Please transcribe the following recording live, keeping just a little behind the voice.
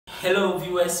Hello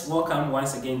viewers, welcome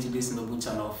once again to this noble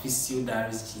channel, Physio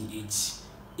Diaries GH.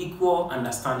 Equal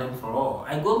understanding for all.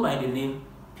 I go by the name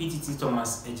PTT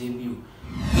Thomas Ejebiu.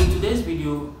 In today's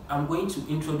video, I'm going to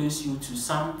introduce you to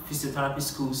some physiotherapy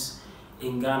schools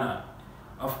in Ghana.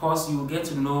 Of course, you will get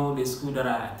to know the school that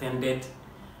I attended,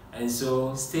 and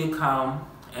so stay calm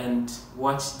and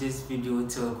watch this video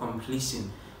till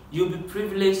completion. You'll be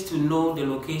privileged to know the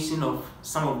location of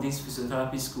some of these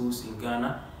physiotherapy schools in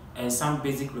Ghana and some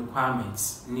basic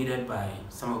requirements needed by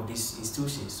some of these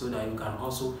institutions so that you can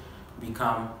also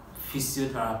become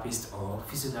physiotherapist or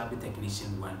physiotherapy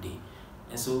technician one day.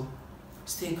 And so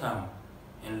stay calm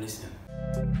and listen.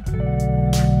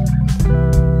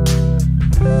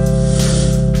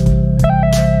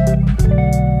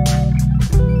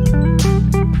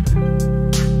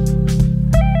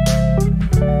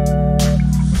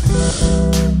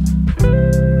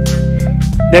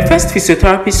 The first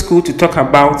physiotherapy school to talk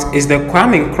about is the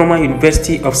Kwame Nkrumah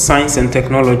University of Science and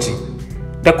Technology.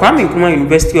 The Kwame Nkrumah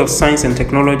University of Science and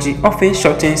Technology, often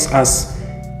shortens as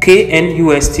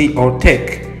KNUST or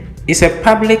TECH, is a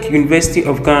public university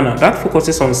of Ghana that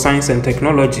focuses on science and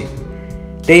technology.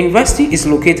 The university is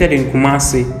located in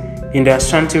Kumasi in the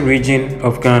Ashanti region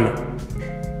of Ghana.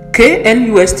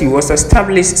 KNUST was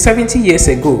established 70 years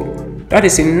ago, that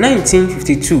is in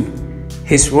 1952.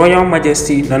 His Royal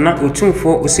Majesty Nana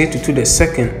Otumfuo Osei Tutu II,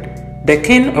 the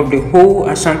king of the whole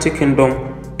Ashanti Kingdom,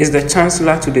 is the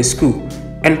chancellor to the school,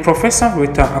 and Professor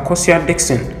Rita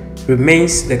Akosia-Dixon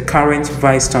remains the current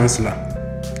vice chancellor.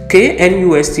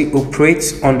 KNUST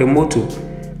operates on the motto,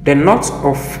 "The knot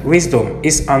of wisdom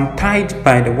is untied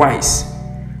by the wise."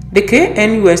 The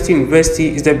KNUST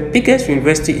University is the biggest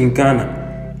university in Ghana,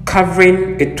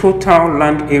 covering a total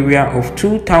land area of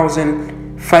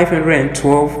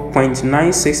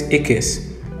 2,512.96 acres.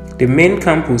 The main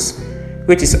campus,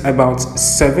 which is about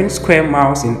 7 square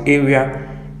miles in area,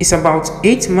 is about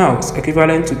 8 miles,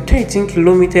 equivalent to 13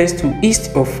 kilometers to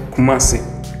east of Kumasi,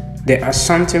 the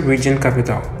Ashanti region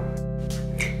capital.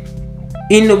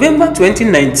 In November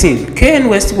 2019,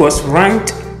 KNUST was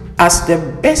ranked as the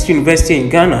best university in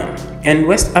Ghana and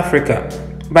West Africa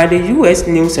by the US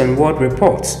News and World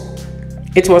Report.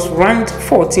 It was ranked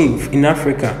 14th in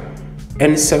Africa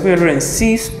and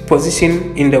 706th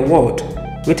position in the world,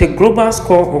 with a global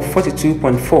score of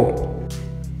 42.4.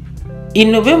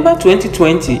 In November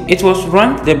 2020, it was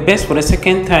ranked the best for the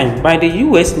second time by the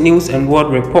US News and World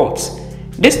Report.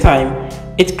 This time,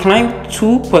 it climbed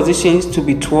 2 positions to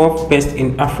be 12th best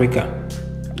in Africa.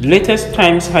 The latest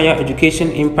Times Higher Education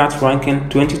Impact Ranking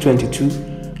 2022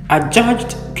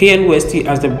 adjudged KNUST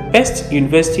as the best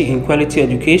university in quality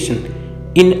education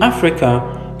in Africa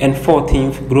and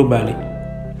 14th globally.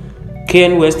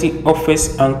 KNUST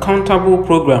offers uncountable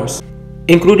programs,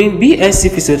 including BSc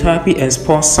Physiotherapy and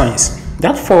Sports Science,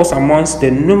 that falls amongst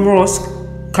the numerous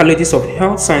colleges of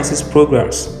health sciences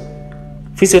programs.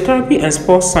 Physiotherapy and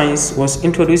Sports Science was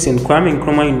introduced in Kwame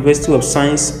Nkrumah University of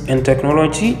Science and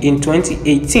Technology in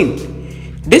 2018.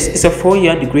 This is a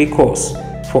 4-year degree course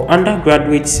for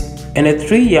undergraduates and a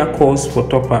 3-year course for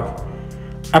top-up.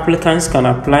 Applicants can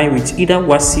apply with either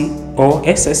WASI or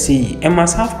SSCE and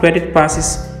must have credit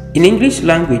passes in English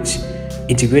language,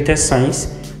 integrated science,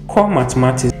 core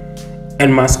mathematics,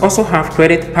 and must also have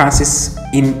credit passes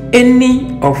in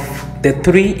any of the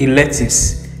 3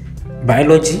 electives,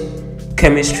 biology,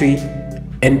 chemistry,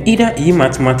 and either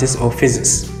e-mathematics or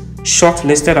physics.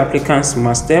 Shortlisted applicants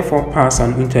must therefore pass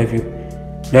an interview.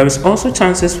 There is also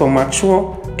chances for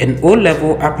mature and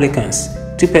O-level applicants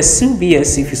to pursue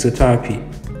BSc Physiotherapy.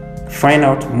 Find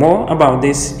out more about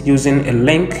this using a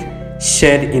link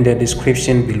shared in the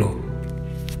description below.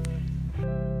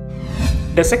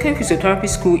 The second physiotherapy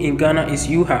school in Ghana is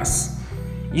UHAS.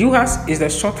 UHAS is the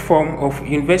short form of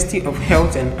University of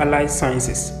Health and Allied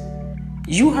Sciences.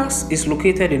 UHAS is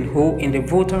located in Ho in the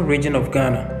Volta region of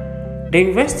Ghana. The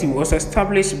university was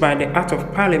established by the Act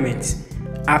of Parliament,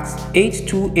 Act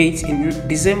 828 in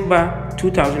December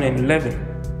 2011,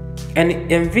 and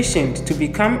envisioned to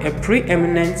become a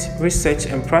preeminent research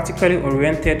and practically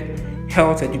oriented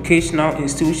health educational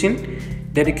institution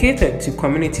dedicated to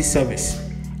community service.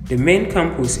 The main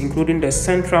campus, including the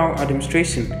central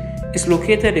administration, is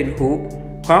located in Ho,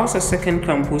 whilst the second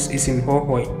campus is in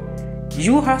Hohoi.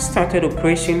 UHAS started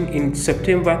operation in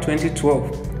September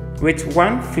 2012 with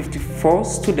 154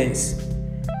 students.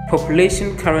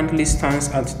 Population currently stands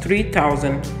at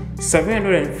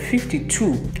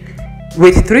 3,752,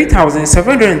 with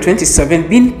 3,727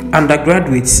 being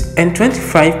undergraduates and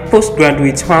 25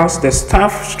 postgraduates, whilst the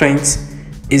staff strength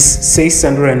is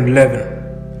 611.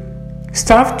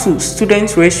 Staff to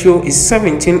student ratio is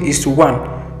 17:1,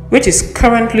 which is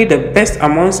currently the best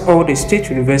amongst all the state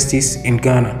universities in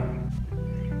Ghana.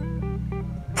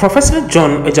 Professor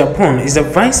John Ejapon is the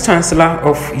Vice Chancellor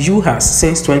of UHAS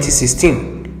since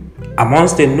 2016.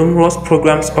 Amongst the numerous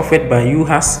programs offered by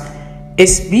UHAS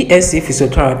is BSc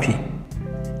Physiotherapy.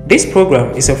 This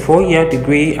program is a 4-year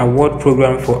degree award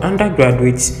program for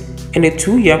undergraduates and a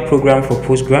 2-year program for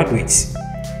postgraduates.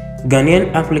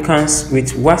 Ghanaian applicants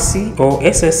with WASI or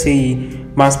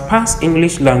SSCE must pass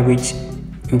English language,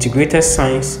 integrated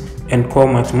science, and core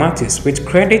mathematics with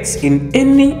credits in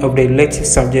any of the elective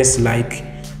subjects like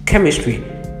chemistry,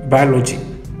 biology,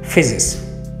 physics,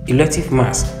 elective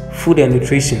maths, food and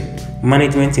nutrition,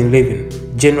 management in living,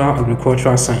 general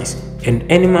agricultural science, and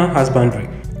animal husbandry.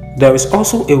 There is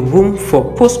also a room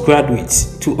for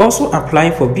postgraduates to also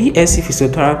apply for BSc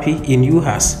Physiotherapy in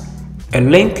UHAS. A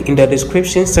link in the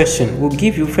description section will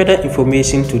give you further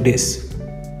information to this.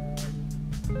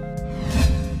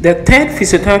 The third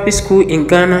physiotherapy school in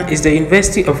Ghana is the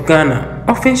University of Ghana,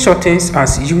 often shortened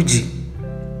as UG.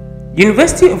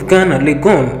 University of Ghana,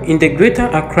 Legon, in the Greater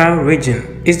Accra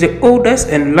region, is the oldest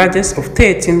and largest of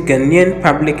 13 Ghanaian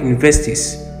public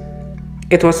universities.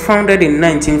 It was founded in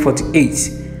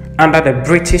 1948 under the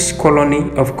British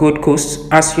colony of Gold Coast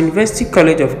as University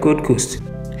College of Gold Coast,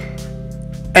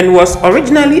 and was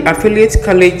originally affiliate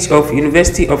college of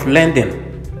University of London,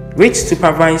 which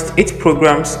supervised its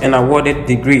programs and awarded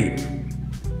degree.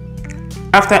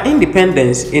 After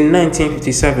independence in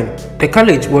 1957, the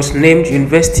college was named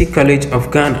University College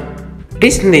of Ghana.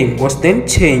 This name was then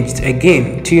changed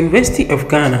again to University of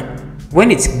Ghana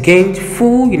when it gained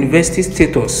full university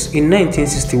status in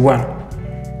 1961.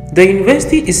 The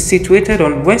university is situated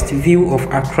on west view of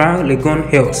Accra Legon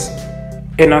Hills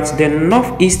and at the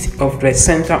northeast of the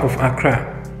center of Accra.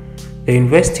 The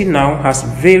university now has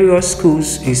various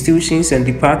schools, institutions, and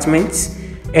departments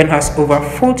and has over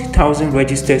 40,000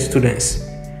 registered students.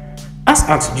 As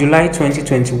at July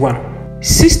 2021,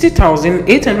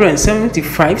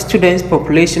 60,875 students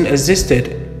population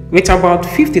existed, with about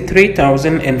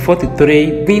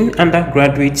 53,043 being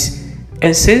undergraduates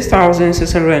and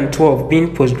 6,612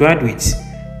 being postgraduates,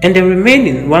 and the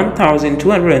remaining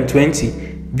 1,220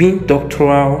 being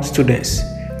doctoral students.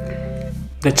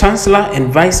 The Chancellor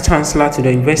and Vice Chancellor to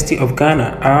the University of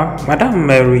Ghana are Madam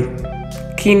Mary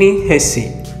Kini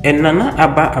Hesse and Nana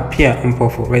Abba Apia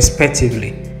Mpofo,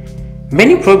 respectively.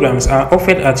 Many programs are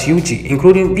offered at UG,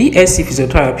 including BSc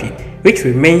Physiotherapy, which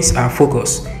remains our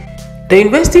focus. The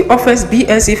university offers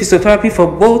BSc Physiotherapy for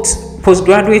both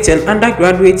postgraduates and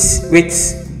undergraduates with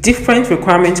different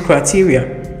requirement criteria.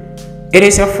 It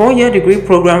is a 4-year degree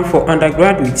program for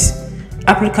undergraduates.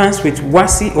 Applicants with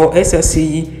WASI or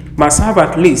SSCE must have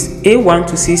at least A1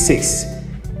 to C6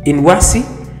 in WASI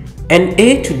and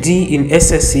A to D in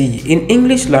SSCE in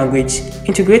English language,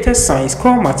 integrated science,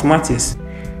 core mathematics,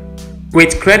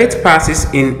 with credit passes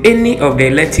in any of the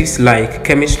electives like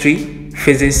chemistry,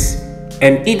 physics,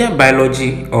 and either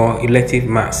biology or elective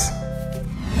maths.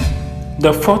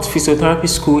 The fourth physiotherapy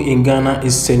school in Ghana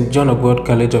is St. John of God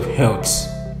College of Health.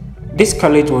 This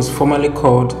college was formerly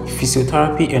called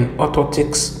Physiotherapy and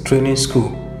Orthotics Training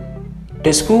School.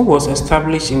 The school was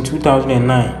established in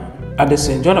 2009 at the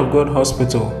St. John of God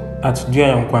Hospital at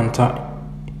Duayankwanta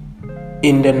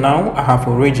in the now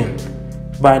Ahafo region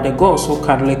by the Goso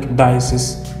Catholic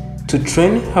Diocese to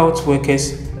train health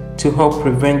workers to help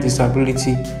prevent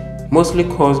disability mostly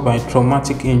caused by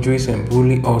traumatic injuries and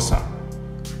bully ulcer.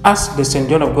 As the St.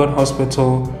 John of God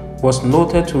Hospital was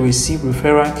noted to receive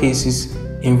referral cases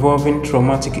involving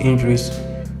traumatic injuries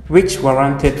which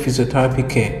warranted physiotherapy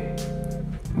care.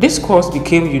 This course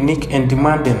became unique and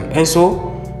demanding, and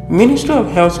so Ministry of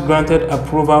Health granted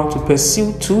approval to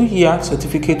pursue 2-year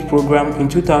certificate program in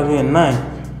 2009,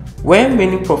 where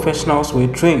many professionals were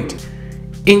trained.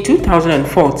 In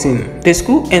 2014, the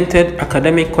school entered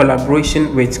academic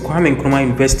collaboration with Kwame Nkrumah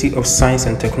University of Science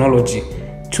and Technology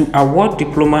to award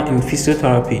Diploma in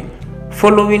Physiotherapy,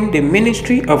 following the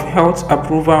Ministry of Health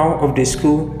approval of the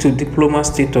school to Diploma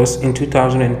status in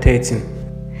 2013.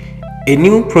 A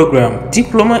new program,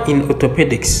 Diploma in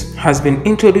Orthopedics, has been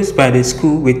introduced by the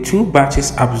school with 2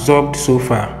 batches absorbed so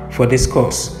far for this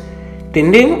course. The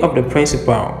name of the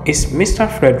principal is Mr.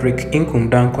 Frederick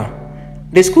Inkundankwa.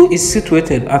 The school is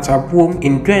situated at Abuom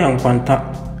in Duayankwanta,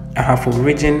 Ahafo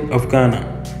region of Ghana.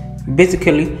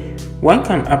 Basically, one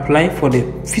can apply for the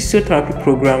physiotherapy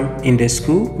program in the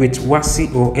school with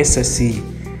WASI or SSCE.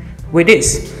 With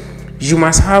this, you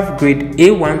must have grade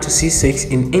A1 to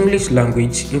C6 in English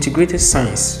language, integrated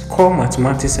science, core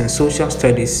mathematics and social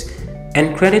studies,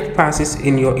 and credit passes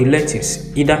in your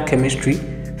electives, either chemistry,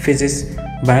 physics,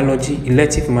 biology,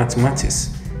 elective mathematics,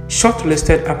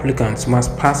 Shortlisted applicants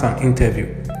must pass an interview.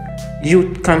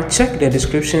 You can check the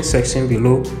description section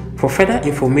below for further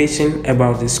information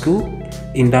about the school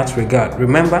in that regard.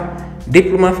 Remember,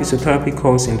 Diploma Physiotherapy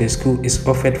course in the school is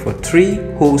offered for 3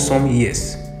 wholesome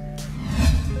years.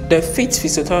 The fifth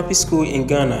physiotherapy school in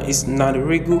Ghana is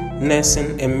Rigo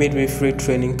Nursing and Midwifery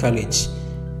Training College.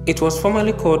 It was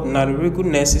formerly called Rigo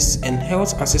Nurses and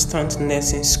Health Assistant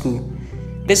Nursing School.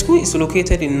 The school is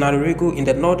located in Rigo in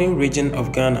the northern region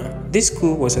of Ghana. This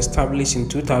school was established in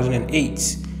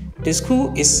 2008. The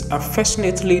school is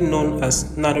affectionately known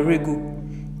as Rigo.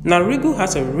 Rigo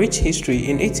has a rich history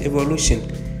in its evolution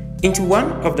into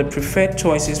one of the preferred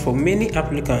choices for many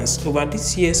applicants over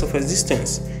these years of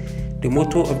existence. The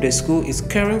motto of the school is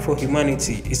 "Caring for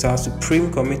Humanity is our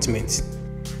supreme commitment."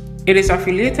 It is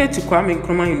affiliated to Kwame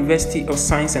Nkrumah University of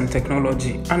Science and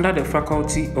Technology under the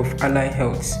Faculty of Allied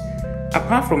Health.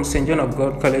 Apart from St. John of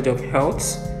God College of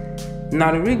Health,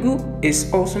 Rigo is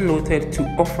also noted to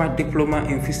offer Diploma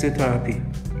in Physiotherapy.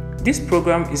 This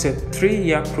program is a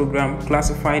 3-year program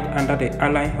classified under the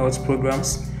Allied Health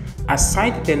programs,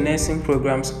 aside the nursing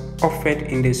programs offered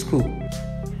in the school.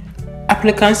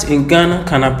 Applicants in Ghana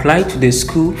can apply to the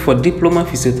school for Diploma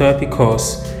Physiotherapy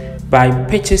course by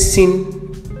purchasing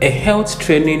a health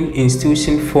training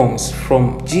institution forms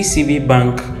from GCB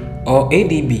Bank or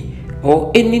ADB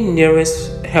or any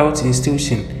nearest health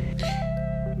institution.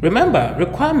 Remember,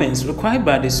 requirements required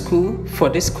by the school for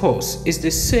this course is the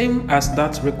same as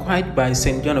that required by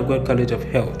St. John of God College of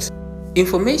Health.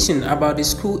 Information about the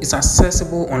school is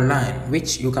accessible online,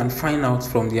 which you can find out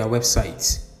from their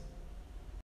website.